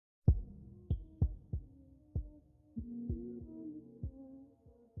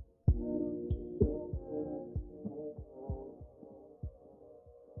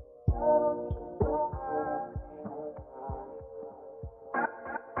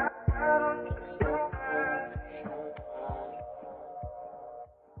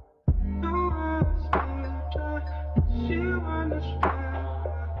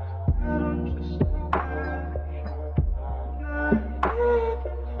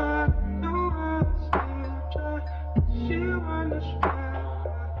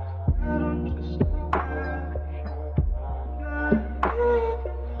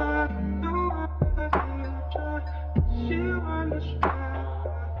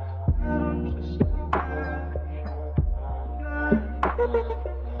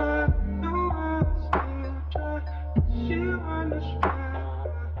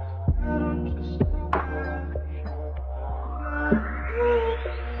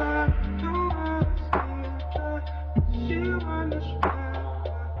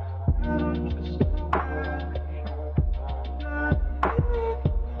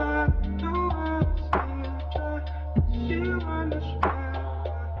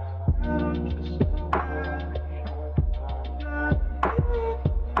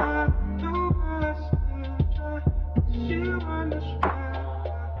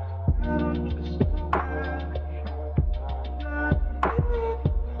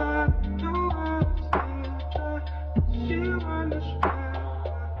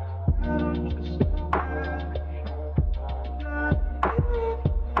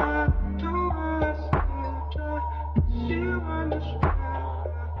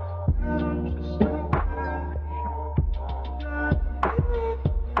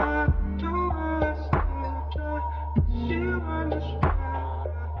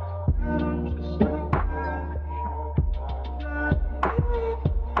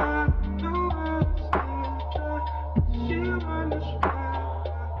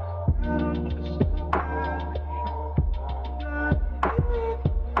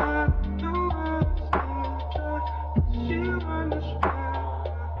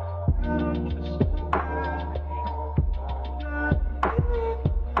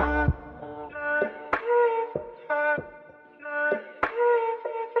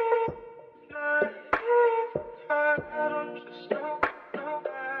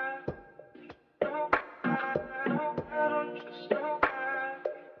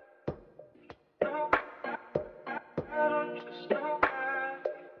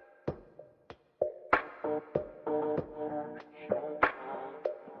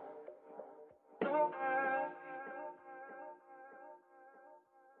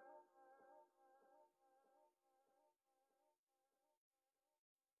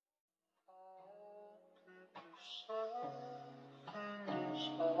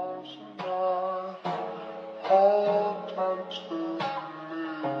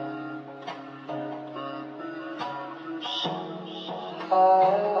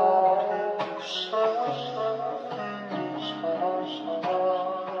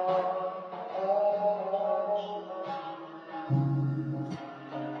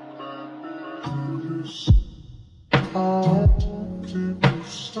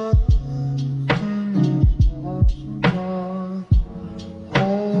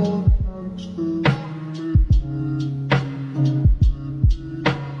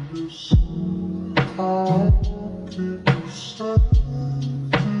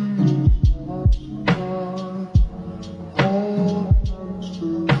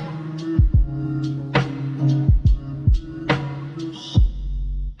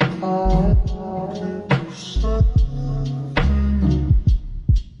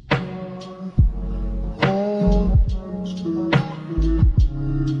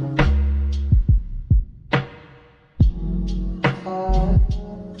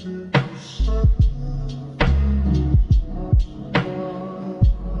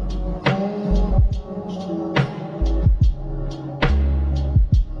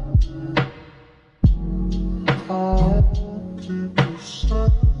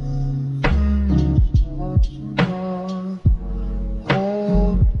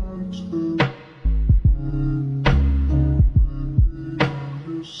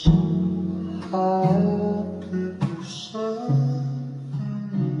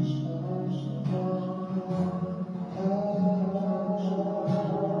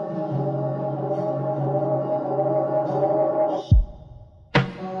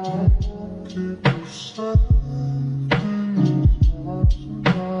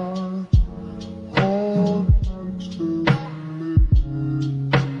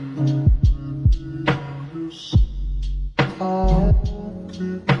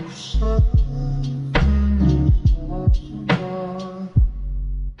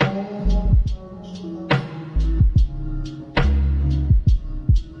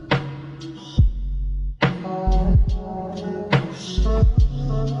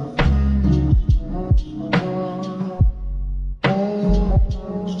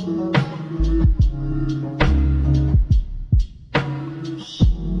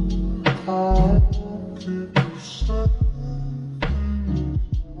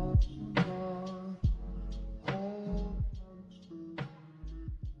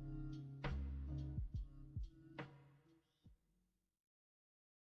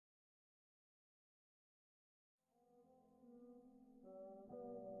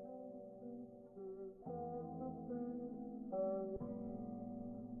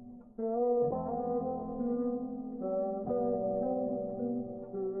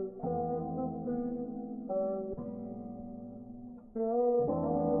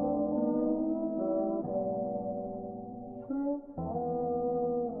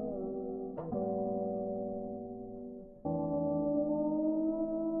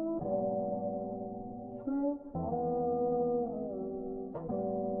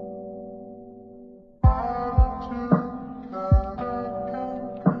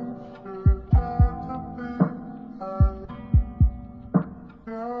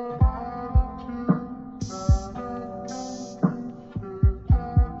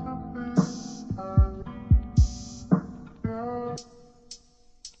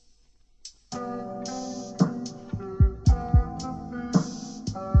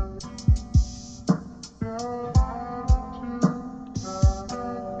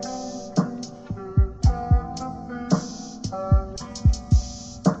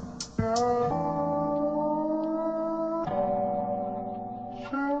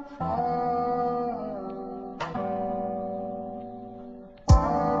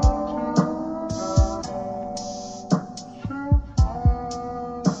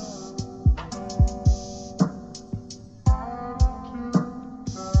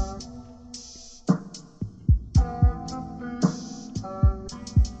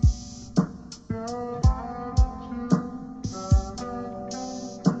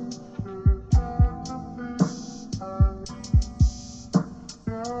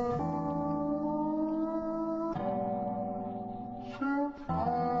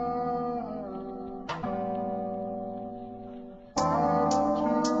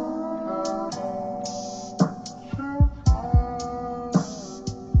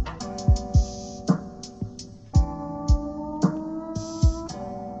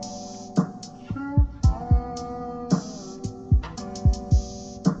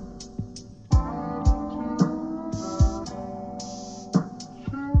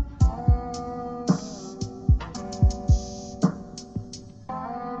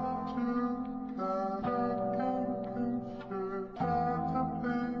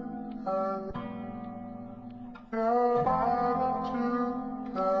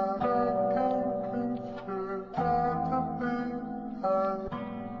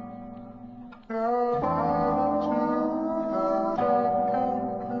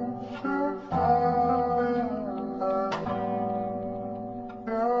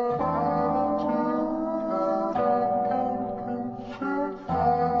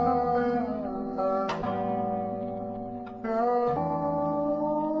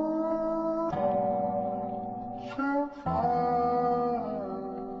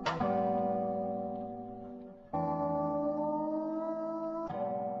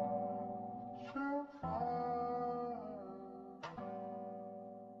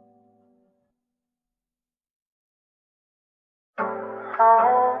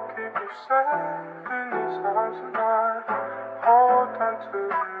I'll keep you safe in these arms tonight. Hold on to me,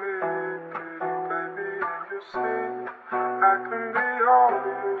 pretty baby, and you see I can be all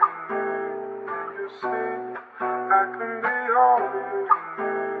you need. And you see I can be all you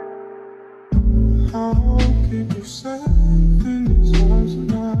need. I'll keep you safe in these arms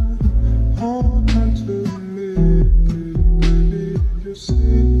tonight. Hold on to me, pretty baby, and you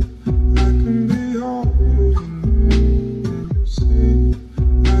see I can be all you need.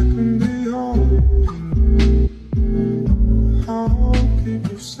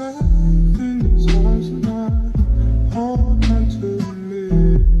 Safe in these arms tonight. Hold on to me,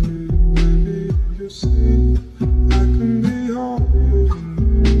 baby. You see, I can be all you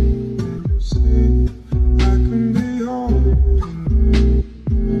need. You see, I can be all you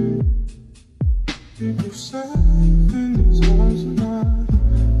need. Keep you safe in these arms tonight.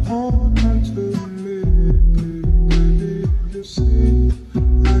 Hold on to me, baby. You see,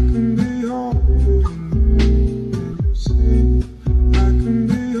 I can be all you need. You see, I can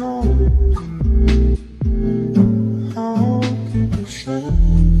be. I'll keep you safe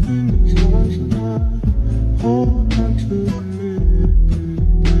in these arms tonight. Hold on to me,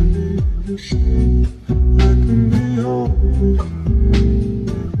 baby. You see, I can be all you need.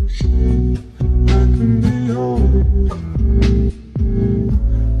 You see, I can be all you need.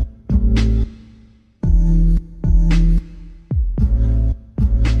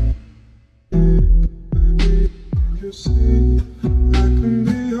 Baby, you see, I can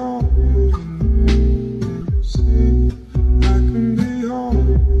be all you need. You see, I can be all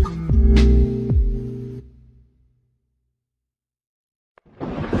you need.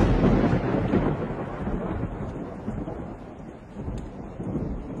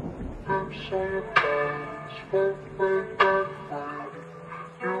 I'm so close, but way back when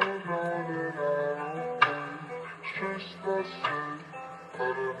you know that I don't think it's just the same. But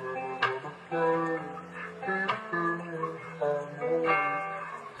I never gonna play, even if I'm away.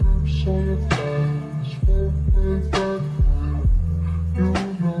 I'm so close, but way back when you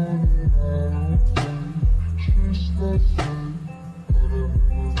know that I don't think it's just the same. But I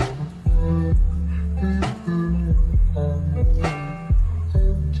never gonna play, even if I'm away.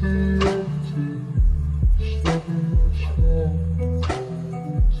 Empty, stepping on strong,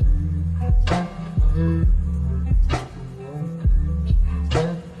 empty. I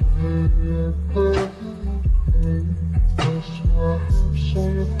play, that's why I'm so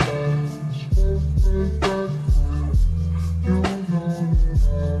close, way back when you know that I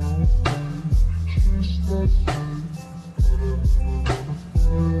don't think she's the same. But I'm never gonna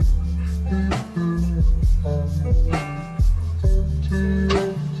play, even if I'm away. Empty,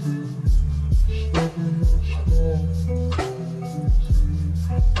 stepping on strong, empty. I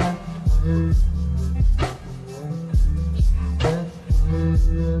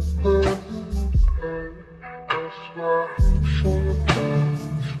play, that's why I'm so close,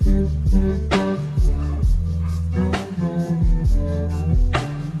 way back when you know that I don't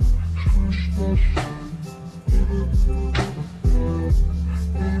think she's the same. But I'm never gonna play,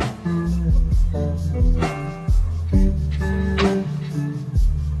 even if I'm away. Empty,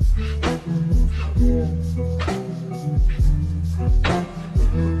 stepping on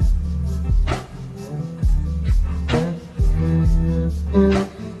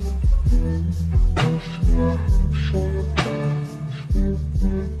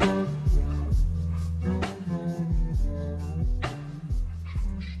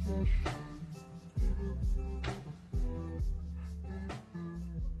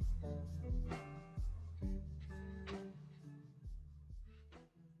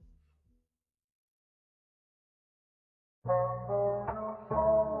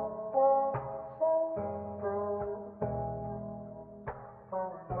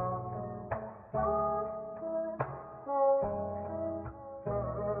strong,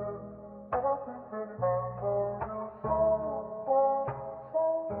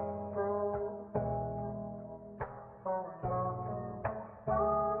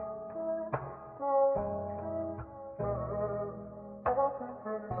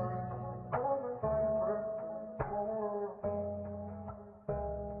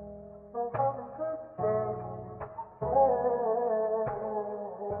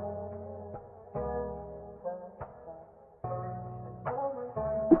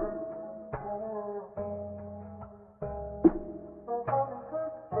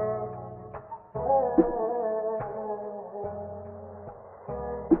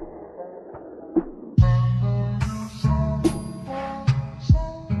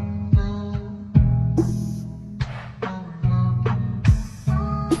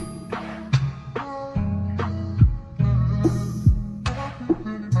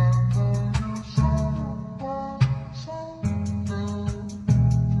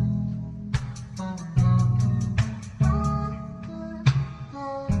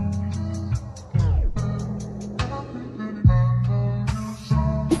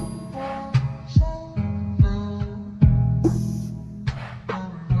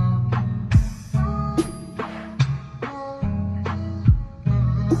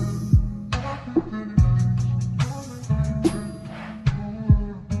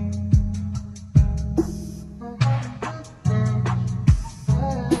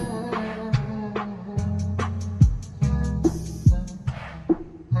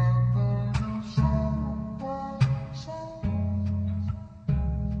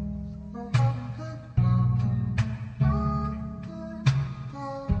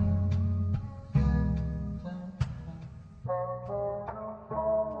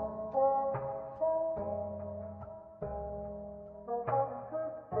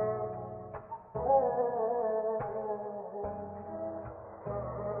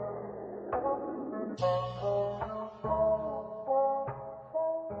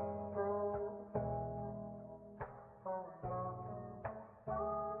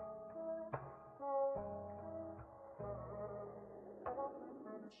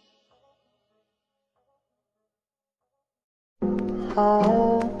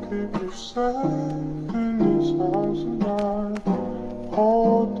 I'll keep you safe in this house tonight.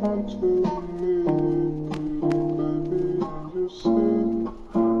 Hold on to me, baby, and you see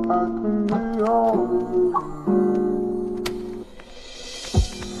I can be all you need.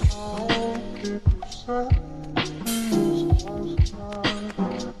 I'll keep you safe in this house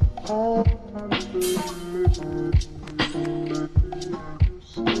tonight. Hold on to me, baby, and you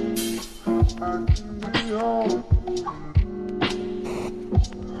see I can be all you need.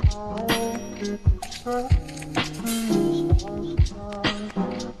 I'll keep you safe in this house tonight.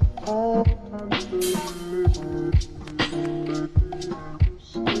 Hold on to me, baby, and you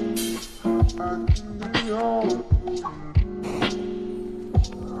see I can be all you need.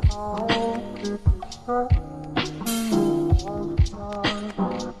 I'll keep you safe in this house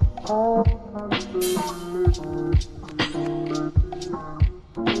tonight. Hold on to me, baby, and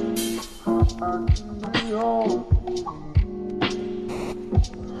you see I can be all you need.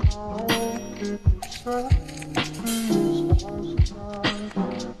 I'll keep you safe in this house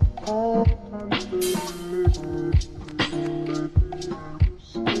tonight. Hold on to me, baby, and you see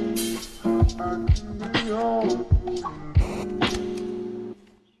I can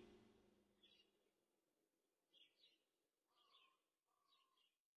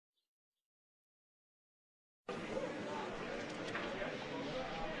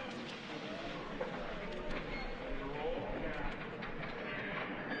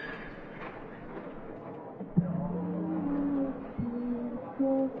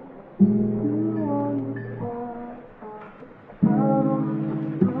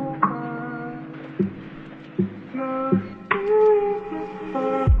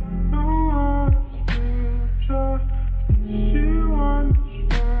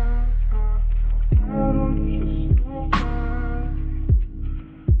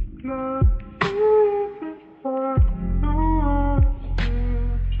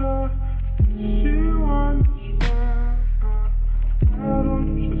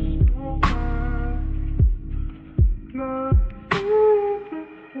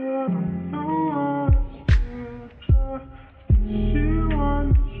be all you need.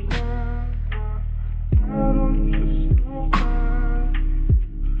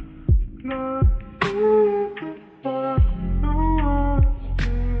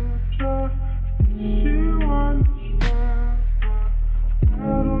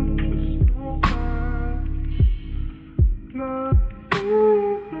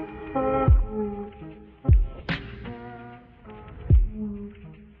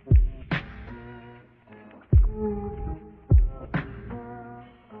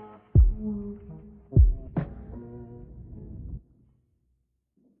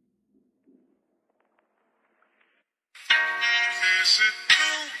 Is it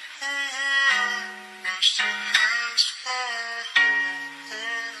too hard? Must have asked for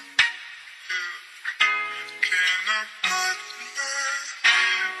you. Can I put my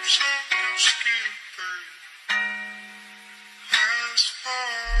lips on your skin, baby? Ask for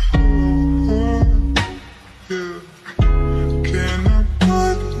you. Can I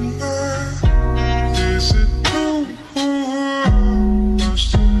put my? Is it too hard?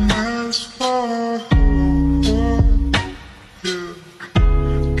 Must have asked for you.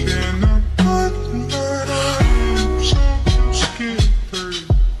 Can I put my lips on your skin, baby?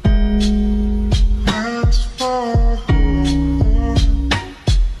 Ask for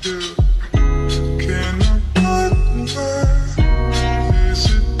you. Can I put my? Is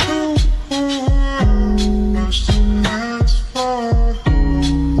it too hard? Must have asked for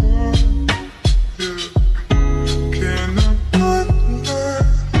you. Can I put my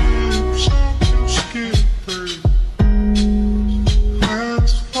lips on your skin, baby?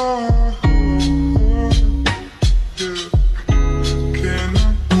 Ask for you. Can I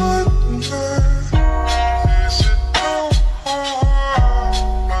put my? Is it too hard?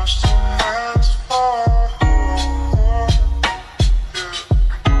 Must have asked for you.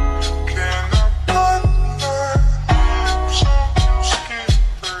 Can I put my lips on your skin,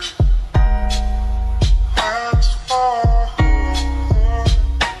 baby? Ask for you.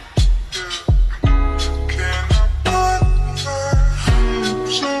 Can I put my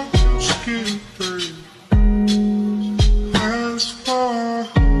lips on your skin, baby? Ask for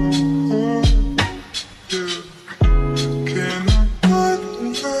you. Can I put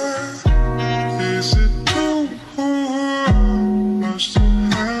my? Is it too hard? Must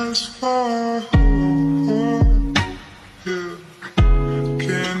have asked for